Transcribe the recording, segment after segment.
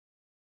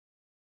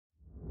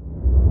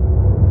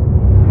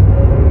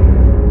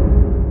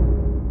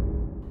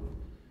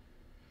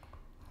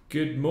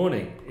Good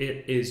morning.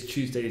 It is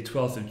Tuesday the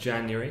 12th of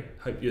January.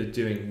 Hope you're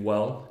doing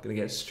well. Going to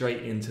get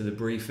straight into the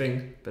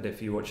briefing, but if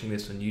you're watching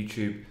this on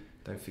YouTube,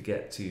 don't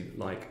forget to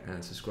like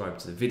and subscribe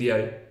to the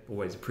video.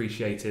 Always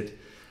appreciated.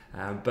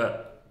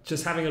 But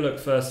just having a look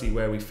firstly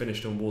where we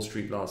finished on Wall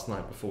Street last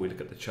night before we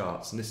look at the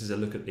charts. And this is a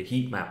look at the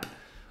heat map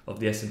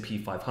of the S&P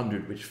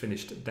 500, which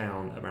finished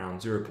down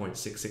around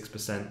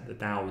 0.66%. The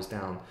Dow was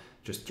down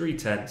just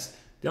 0.3.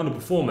 The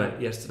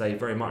underperformer yesterday,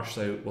 very much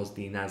so, was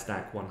the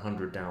Nasdaq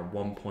 100, down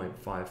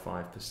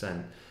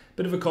 1.55%.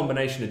 Bit of a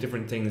combination of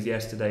different things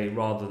yesterday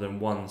rather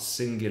than one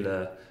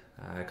singular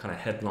kind of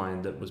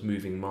headline that was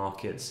moving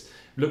markets.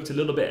 Looked a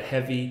little bit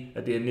heavy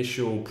at the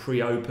initial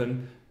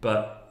pre-open,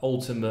 but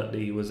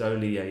ultimately was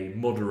only a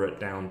moderate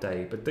down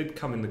day, but did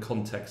come in the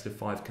context of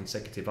 5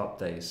 consecutive up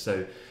days.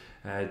 So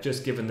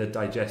just given the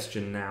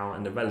digestion now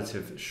and the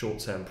relative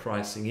short-term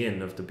pricing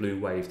in of the blue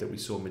wave that we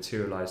saw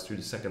materialize through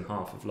the second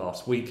half of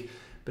last week,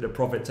 bit of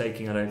profit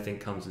taking I don't think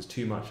comes as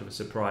too much of a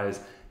surprise.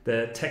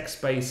 The tech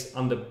space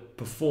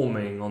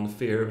underperforming on the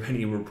fear of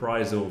any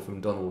reprisal from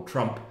Donald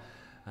Trump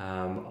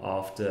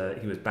after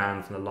he was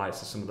banned from the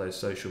likes of some of those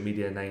social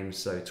media names.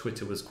 So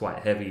Twitter was quite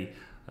heavy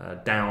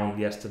down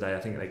yesterday. I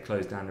think they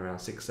closed down around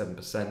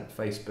 6-7%.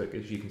 Facebook,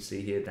 as you can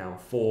see here, down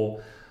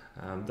 4%.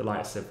 The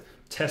likes of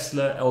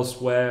Tesla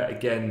elsewhere,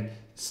 again,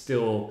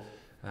 still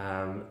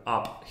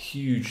up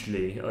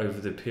hugely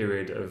over the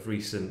period of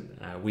recent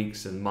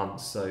weeks and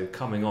months. So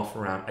coming off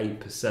around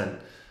 8%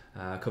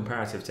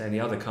 comparative to any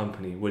other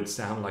company would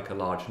sound like a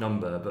large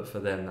number, but for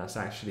them that's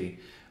actually,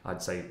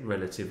 I'd say,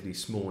 relatively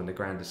small in the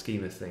grander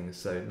scheme of things.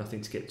 So nothing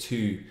to get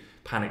too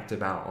panicked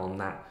about on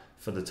that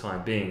for the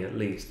time being, at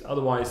least.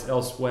 Otherwise,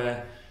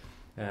 elsewhere,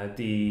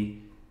 the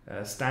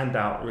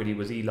standout really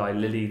was Eli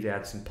Lilly. They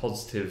had some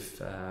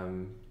positive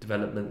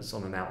developments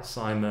on an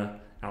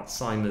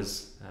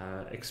Alzheimer's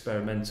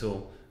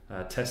experimental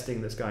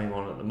testing that's going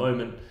on at the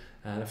moment,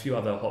 and a few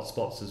other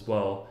hotspots as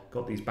well.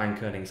 Got these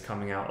bank earnings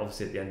coming out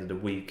obviously at the end of the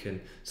week, and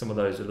some of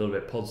those are a little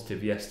bit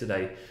positive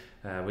yesterday,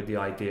 with the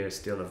idea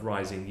still of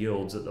rising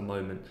yields at the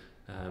moment,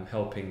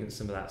 helping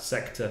some of that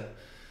sector.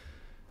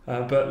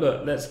 But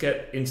look, let's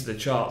get into the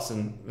charts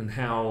and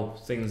how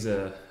things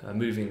are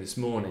moving this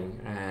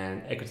morning.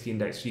 And equity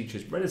index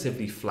futures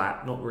relatively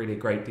flat, not really a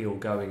great deal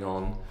going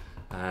on.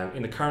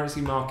 In the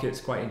currency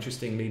markets, quite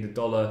interestingly, the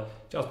dollar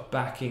just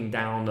backing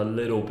down a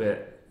little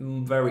bit,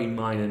 very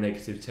minor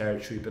negative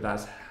territory, but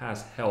that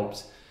has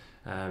helped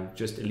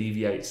just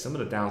alleviate some of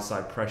the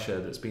downside pressure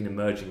that's been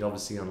emerging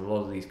obviously on a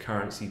lot of these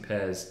currency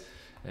pairs,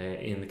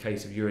 in the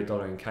case of euro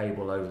dollar and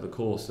cable, over the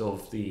course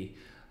of the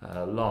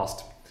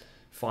last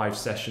 5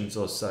 sessions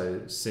or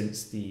so,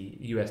 since the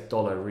US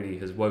dollar really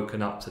has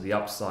woken up to the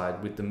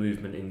upside with the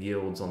movement in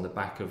yields on the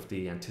back of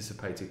the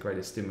anticipated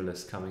greater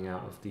stimulus coming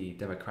out of the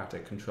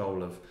Democratic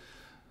control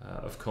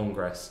of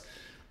Congress.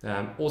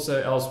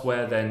 Also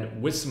elsewhere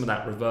then, with some of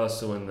that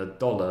reversal in the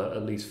dollar,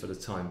 at least for the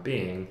time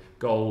being,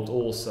 gold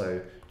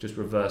also just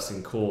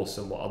reversing course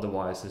and what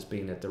otherwise has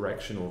been a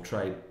directional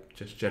trade,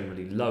 just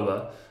generally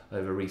lower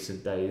over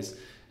recent days.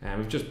 And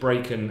we've just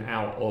broken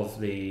out of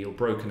the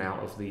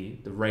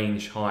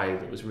range high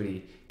that was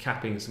really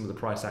capping some of the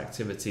price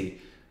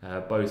activity,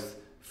 both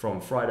from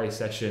Friday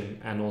session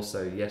and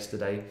also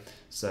yesterday.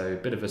 So a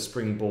bit of a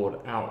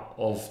springboard out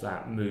of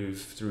that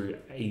move through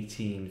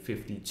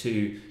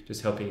 1852,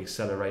 just helping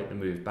accelerate the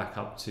move back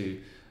up to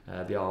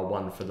the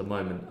R1 for the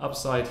moment.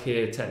 Upside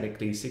here,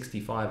 technically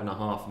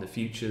 65.5 in the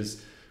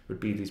futures would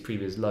be these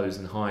previous lows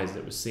and highs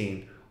that were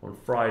seen on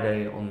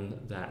Friday on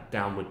that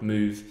downward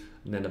move.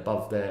 And then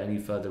above there, any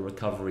further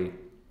recovery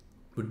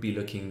would be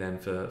looking then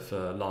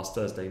for last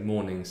Thursday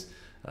morning's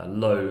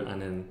low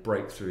and then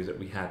breakthrough that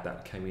we had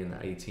that came in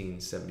at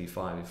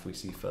 1875 if we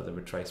see further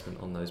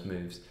retracement on those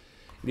moves.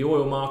 The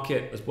oil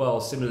market as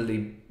well,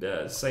 similarly,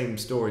 same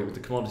story with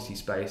the commodity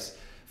space,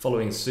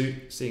 following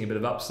suit, seeing a bit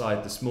of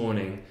upside this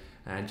morning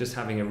and just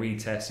having a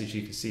retest, as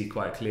you can see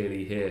quite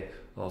clearly here,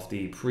 of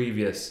the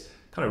previous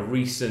kind of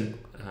recent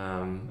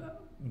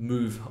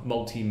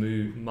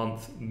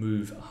multi-month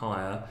move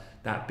higher.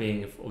 That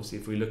being, obviously,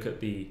 if we look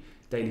at the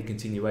daily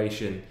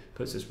continuation,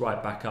 puts us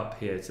right back up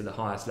here to the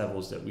highest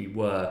levels that we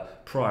were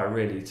prior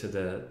really to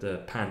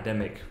the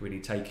pandemic really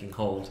taking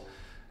hold.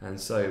 And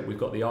so we've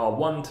got the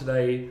R1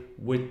 today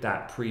with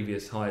that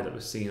previous high that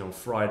was seen on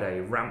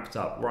Friday ramped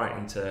up right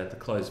into the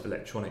close of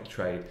electronic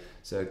trade.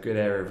 So a good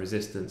area of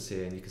resistance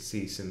here, and you can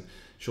see some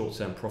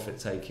short-term profit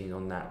taking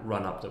on that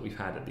run up that we've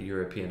had at the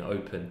European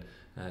Open.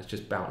 It's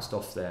just bounced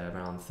off there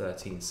around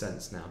 13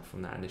 cents now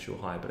from that initial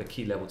high, but a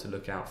key level to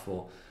look out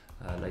for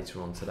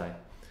later on today.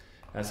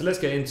 So let's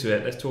get into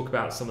it. Let's talk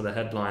about some of the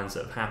headlines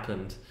that have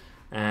happened,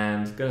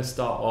 and going to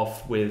start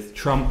off with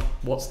Trump.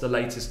 What's the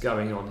latest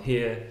going on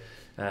here?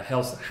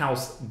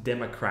 House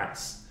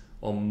Democrats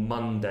on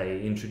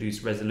Monday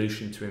introduced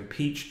resolution to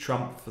impeach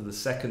Trump for the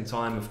second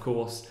time, of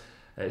course.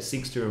 It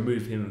seeks to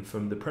remove him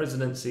from the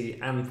presidency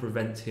and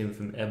prevent him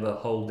from ever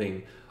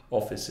holding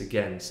office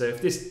again. So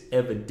if this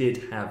ever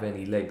did have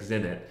any legs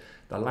in it,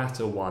 the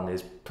latter one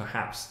is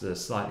perhaps the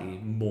slightly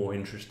more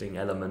interesting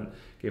element,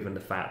 given the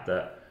fact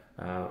that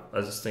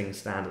as things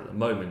stand at the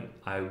moment,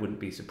 I wouldn't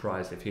be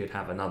surprised if he'd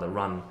have another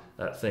run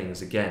at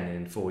things again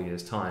in 4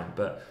 years' time,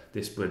 but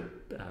this would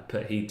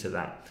put heed to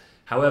that.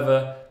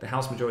 However, the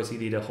House Majority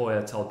Leader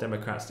Hoyer told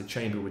Democrats the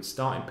chamber would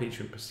start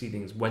impeachment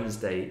proceedings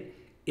Wednesday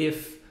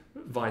if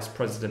Vice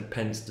President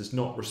Pence does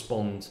not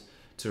respond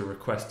to a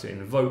request to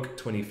invoke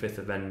 25th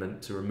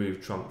Amendment to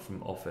remove Trump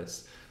from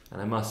office.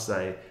 And I must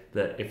say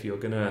that if you're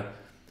going to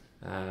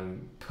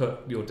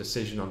put your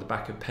decision on the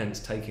back of Pence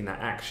taking that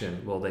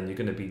action, well, then you're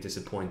going to be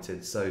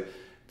disappointed. So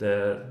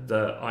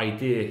the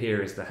idea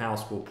here is the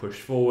House will push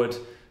forward.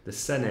 The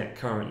Senate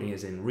currently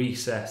is in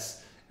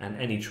recess, and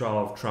any trial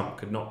of Trump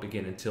could not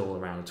begin until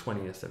around the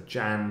 20th of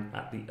Jan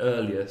at the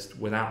earliest,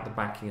 without the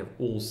backing of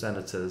all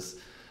senators.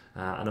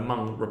 And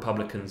among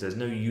Republicans, there's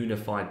no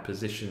unified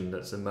position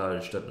that's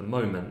emerged at the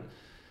moment,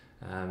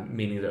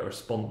 meaning that a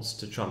response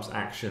to Trump's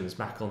actions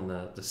back on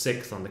the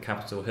 6th on the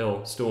Capitol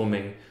Hill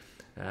storming,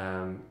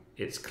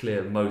 it's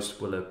clear most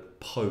will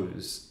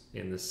oppose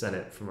in the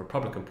Senate from a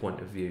Republican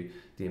point of view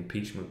the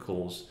impeachment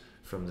calls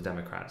from the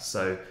Democrats.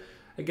 So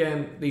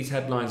again, these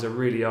headlines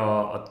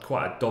are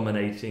quite a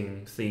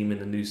dominating theme in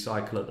the news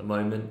cycle at the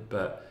moment,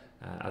 but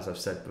as I've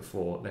said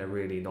before, they're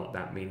really not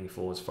that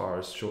meaningful as far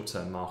as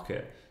short-term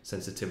market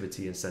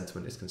sensitivity and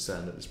sentiment is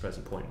concerned at this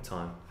present point in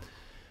time.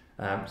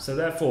 So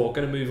therefore,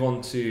 going to move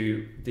on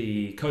to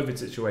the COVID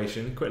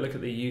situation. Quick look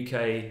at the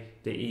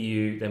UK, the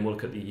EU, then we'll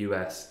look at the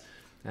US.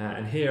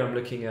 And here I'm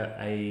looking at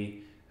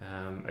a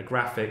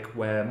graphic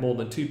where more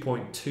than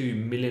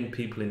 2.2 million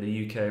people in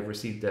the UK have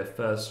received their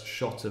first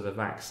shot of a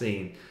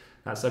vaccine.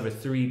 That's over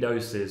 3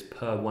 doses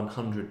per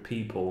 100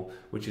 people,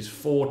 which is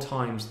 4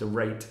 times the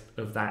rate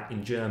of that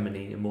in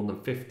Germany and more than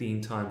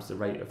 15 times the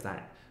rate of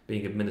that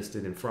being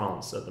administered in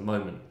France at the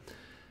moment.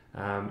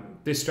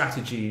 This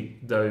strategy,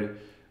 though,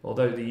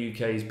 although the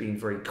UK has been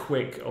very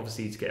quick,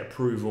 obviously, to get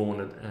approval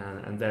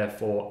and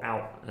therefore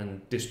out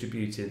and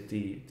distributed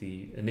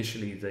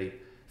initially the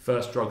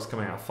first drugs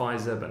coming out of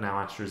Pfizer, but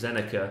now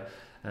AstraZeneca,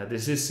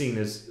 this is seen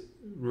as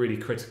really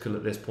critical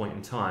at this point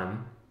in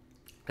time,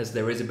 as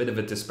there is a bit of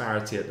a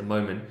disparity at the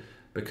moment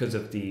because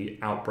of the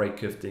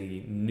outbreak of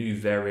the new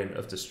variant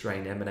of the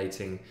strain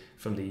emanating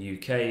from the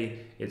UK.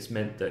 It's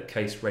meant that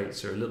case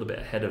rates are a little bit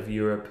ahead of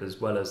Europe,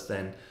 as well as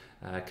then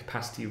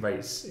capacity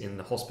rates in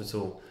the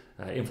hospital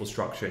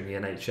infrastructure in the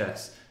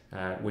NHS,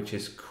 which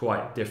is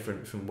quite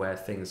different from where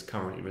things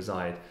currently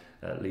reside,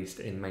 at least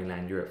in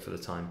mainland Europe for the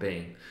time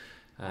being.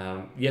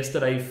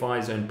 Yesterday,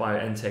 Pfizer and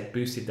BioNTech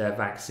boosted their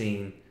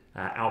vaccine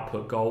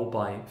output goal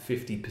by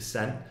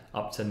 50%,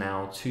 up to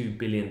now 2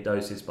 billion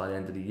doses by the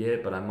end of the year.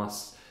 But I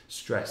must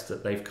stress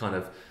that they've kind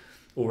of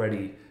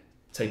already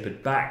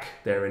tapered back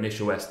their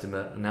initial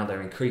estimate, and now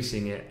they're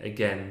increasing it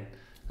again,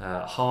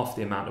 half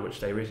the amount at which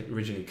they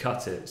originally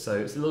cut it. So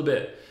it's a little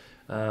bit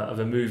of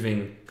a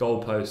moving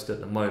goalpost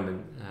at the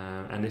moment,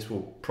 and this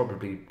will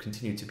probably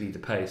continue to be the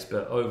pace.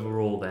 But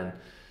overall then,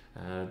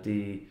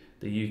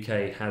 the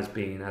UK has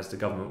been, as the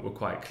government were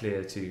quite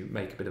clear to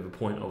make a bit of a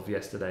point of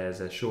yesterday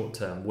as a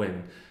short-term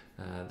win,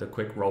 the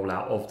quick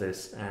rollout of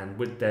this. And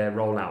with their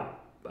rollout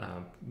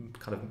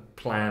kind of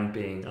plan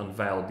being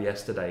unveiled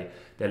yesterday,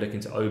 they're looking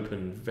to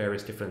open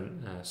various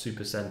different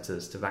super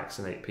centres to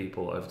vaccinate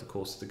people over the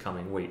course of the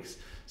coming weeks.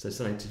 So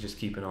something to just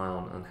keep an eye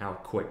on how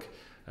quick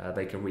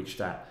they can reach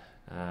that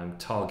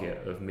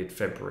target of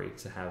mid-February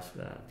to have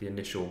the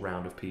initial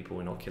round of people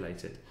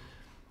inoculated.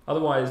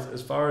 Otherwise,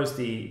 as far as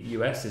the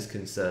US is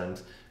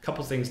concerned, a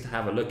couple of things to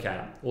have a look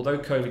at. Although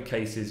COVID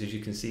cases, as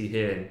you can see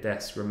here, and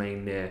deaths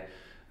remain near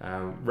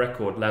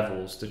record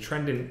levels, the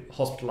trend in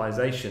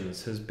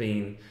hospitalizations has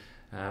been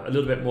a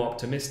little bit more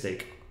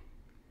optimistic.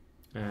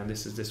 And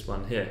this is this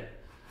one here.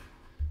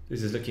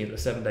 This is looking at the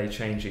 7-day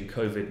change in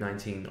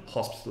COVID-19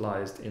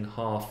 hospitalized in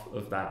half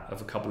of that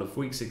of a couple of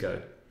weeks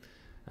ago.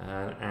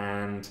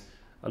 And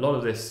a lot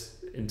of this,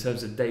 in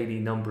terms of daily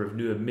number of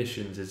new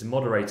admissions, is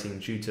moderating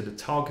due to the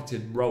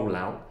targeted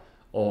rollout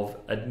of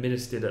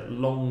administered at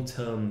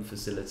long-term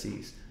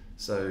facilities,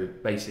 so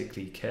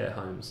basically care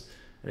homes.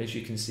 And as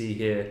you can see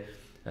here,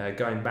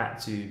 going back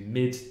to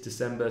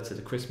mid-December to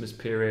the Christmas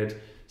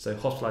period, so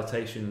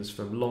hospitalizations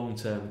from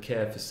long-term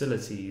care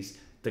facilities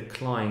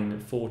decline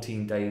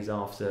 14 days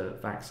after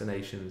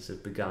vaccinations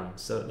have begun.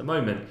 So at the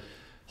moment,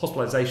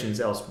 hospitalizations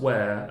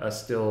elsewhere are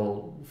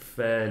still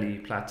fairly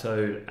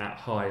plateaued at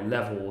high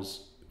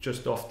levels,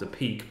 just off the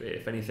peak, but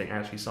if anything,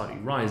 actually slightly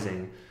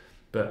rising.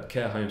 But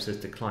care homes has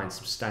declined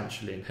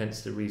substantially, and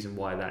hence the reason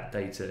why that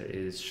data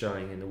is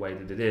showing in the way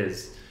that it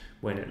is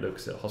when it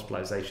looks at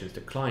hospitalizations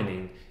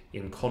declining,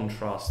 in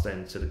contrast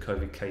then to the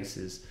COVID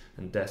cases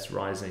and deaths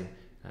rising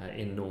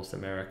in North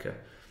America.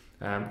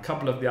 A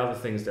couple of the other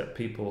things that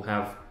people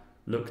have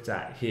looked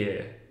at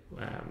here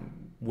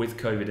with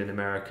COVID in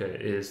America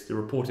is the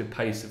reported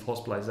pace of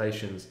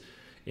hospitalizations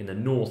in the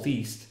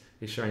Northeast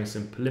is showing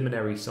some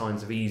preliminary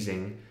signs of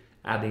easing,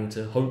 adding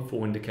to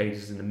hopeful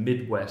indicators in the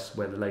Midwest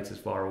where the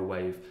latest viral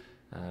wave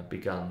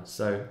begun.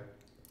 So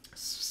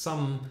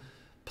some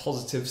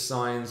positive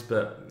signs,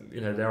 but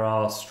there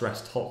are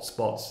stressed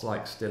hotspots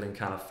like still in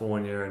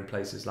California and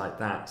places like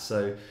that.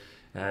 So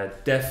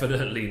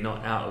Definitely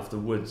not out of the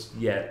woods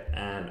yet,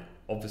 and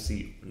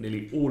obviously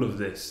nearly all of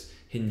this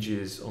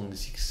hinges on the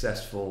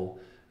successful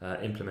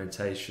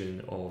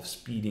implementation of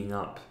speeding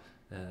up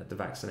the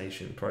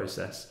vaccination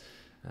process.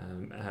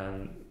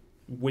 And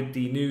with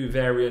the new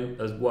variant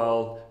as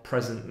well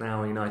present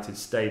now in the United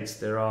States,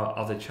 there are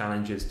other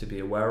challenges to be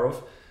aware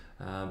of.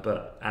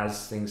 But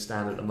as things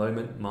stand at the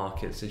moment,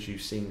 markets, as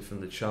you've seen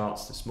from the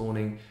charts this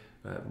morning,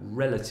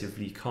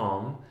 relatively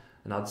calm.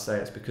 And I'd say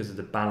it's because of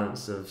the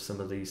balance of some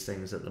of these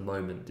things at the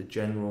moment. The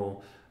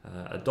general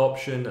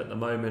adoption at the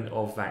moment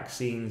of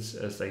vaccines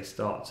as they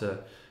start to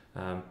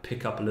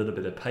pick up a little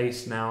bit of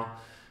pace now.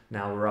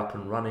 Now we're up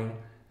and running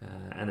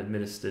and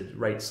administered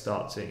rates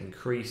start to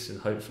increase,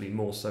 and hopefully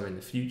more so in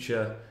the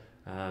future.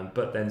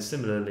 But then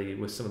similarly,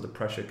 with some of the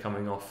pressure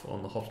coming off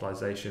on the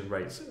hospitalization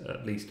rates,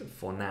 at least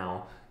for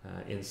now,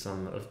 in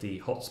some of the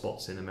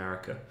hotspots in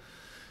America.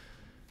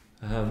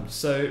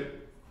 So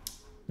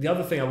the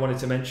other thing I wanted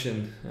to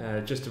mention,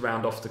 just to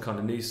round off the kind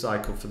of news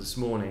cycle for this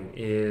morning,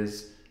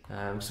 is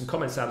some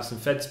comments out of some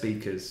Fed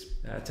speakers.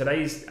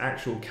 Today's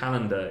actual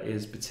calendar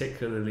is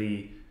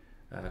particularly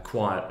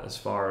quiet as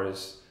far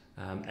as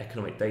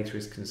economic data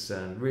is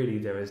concerned. Really,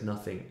 there is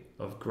nothing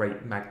of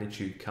great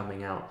magnitude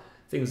coming out.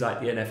 Things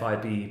like the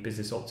NFIB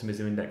Business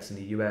Optimism Index in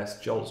the US,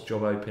 JOLTS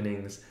job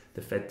openings,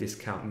 the Fed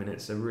discount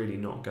minutes are really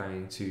not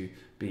going to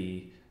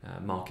be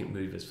market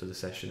movers for the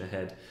session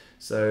ahead.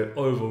 So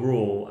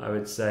overall, I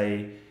would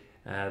say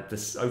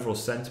this overall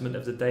sentiment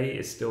of the day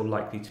is still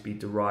likely to be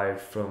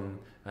derived from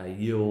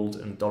yield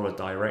and dollar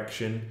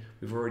direction.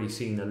 We've already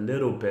seen a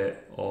little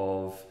bit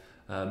of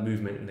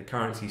movement in the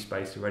currency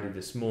space already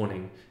this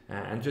morning,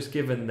 and just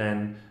given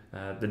then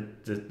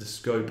the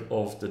scope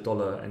of the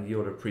dollar and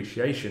yield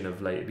appreciation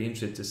of late, it'd be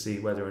interested to see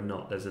whether or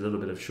not there's a little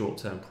bit of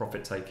short-term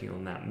profit taking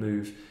on that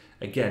move.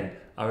 Again,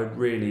 I would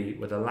really,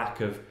 with a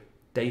lack of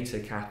data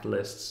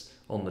catalysts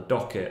on the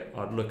docket,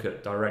 I'd look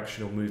at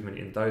directional movement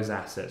in those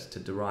assets to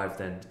derive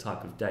then the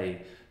type of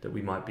day that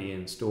we might be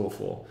in store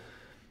for.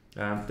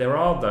 There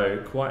are,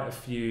 though, quite a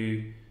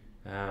few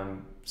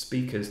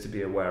speakers to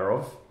be aware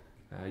of.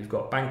 You've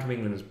got Bank of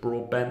England's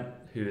Broadbent,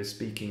 who is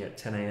speaking at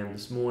 10 a.m.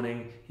 this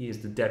morning. He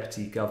is the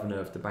Deputy Governor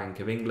of the Bank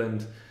of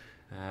England.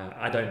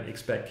 I don't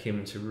expect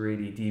him to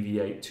really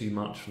deviate too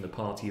much from the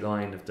party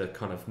line of the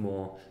kind of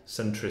more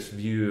centrist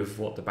view of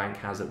what the bank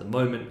has at the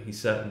moment. He's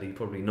certainly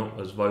probably not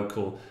as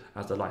vocal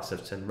as the likes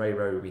of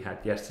Tenreiro we had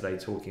yesterday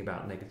talking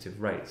about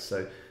negative rates.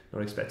 So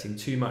not expecting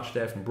too much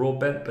there from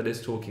Broadbent, but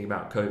is talking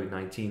about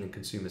COVID-19 and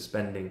consumer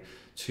spending,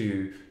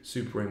 two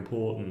super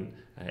important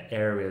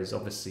areas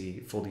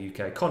obviously for the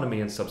UK economy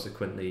and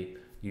subsequently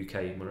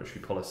UK monetary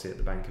policy at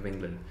the Bank of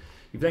England.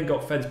 You've then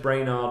got Fed's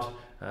Brainard,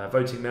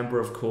 voting member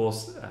of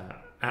course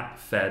at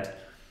Fed,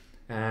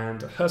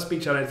 and her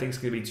speech I don't think is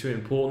going to be too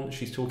important.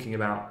 She's talking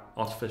about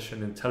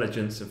artificial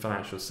intelligence and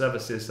financial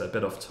services, a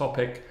bit off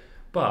topic,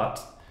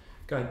 but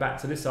going back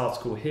to this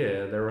article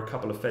here, there are a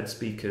couple of Fed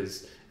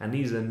speakers, and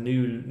these are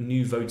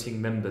new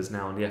voting members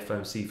now in the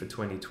FOMC for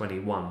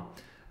 2021.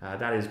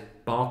 That is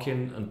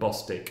Barkin and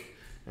Bostic.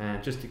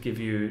 And just to give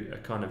you a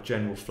kind of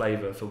general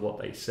flavour for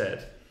what they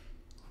said,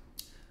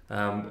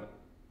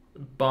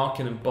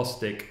 Barkin and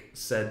Bostic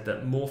said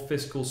that more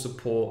fiscal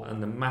support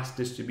and the mass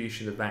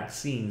distribution of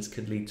vaccines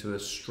could lead to a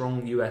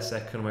strong US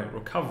economic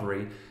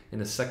recovery in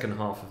the second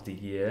half of the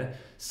year,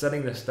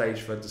 setting the stage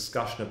for a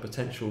discussion of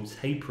potential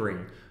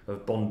tapering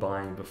of bond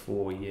buying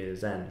before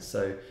year's end.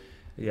 So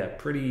yeah,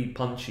 pretty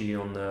punchy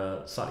on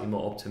the slightly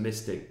more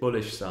optimistic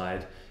bullish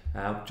side.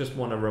 Just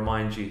want to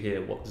remind you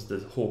here, what does the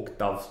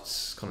hawk-dove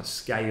kind of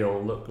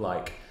scale look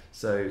like?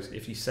 So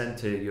if you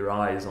center your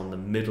eyes on the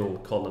middle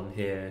column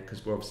here,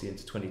 because we're obviously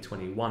into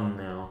 2021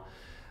 now,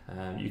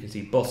 you can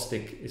see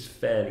Bostic is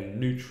fairly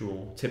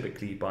neutral,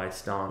 typically by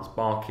stance.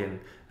 Barkin,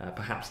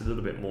 perhaps a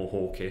little bit more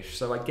hawkish.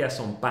 So I guess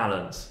on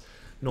balance,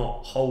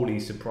 not wholly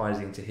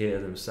surprising to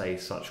hear them say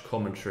such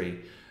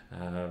commentary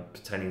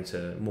pertaining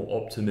to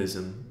more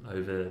optimism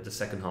over the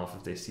second half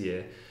of this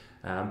year.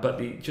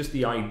 But just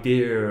the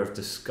idea of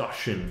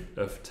discussion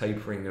of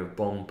tapering of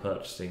bond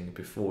purchasing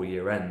before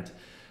year end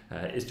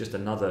is just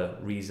another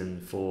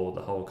reason for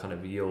the whole kind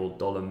of yield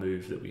dollar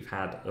move that we've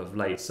had of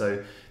late.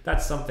 So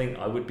that's something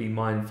I would be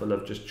mindful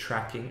of just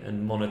tracking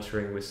and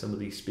monitoring with some of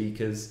these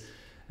speakers.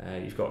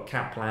 You've got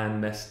Kaplan,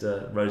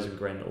 Mester,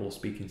 Rosengren all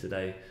speaking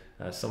today.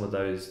 Some of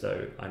those,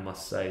 though, I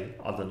must say,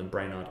 other than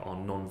Brainard, are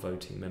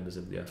non-voting members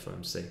of the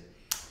FOMC.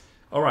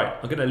 All right,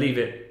 I'm going to leave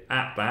it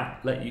at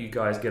that. Let you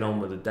guys get on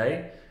with the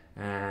day.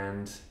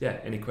 And yeah,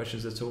 any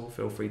questions at all,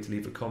 feel free to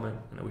leave a comment,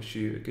 and I wish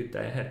you a good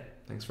day ahead.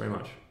 Thanks very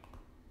much.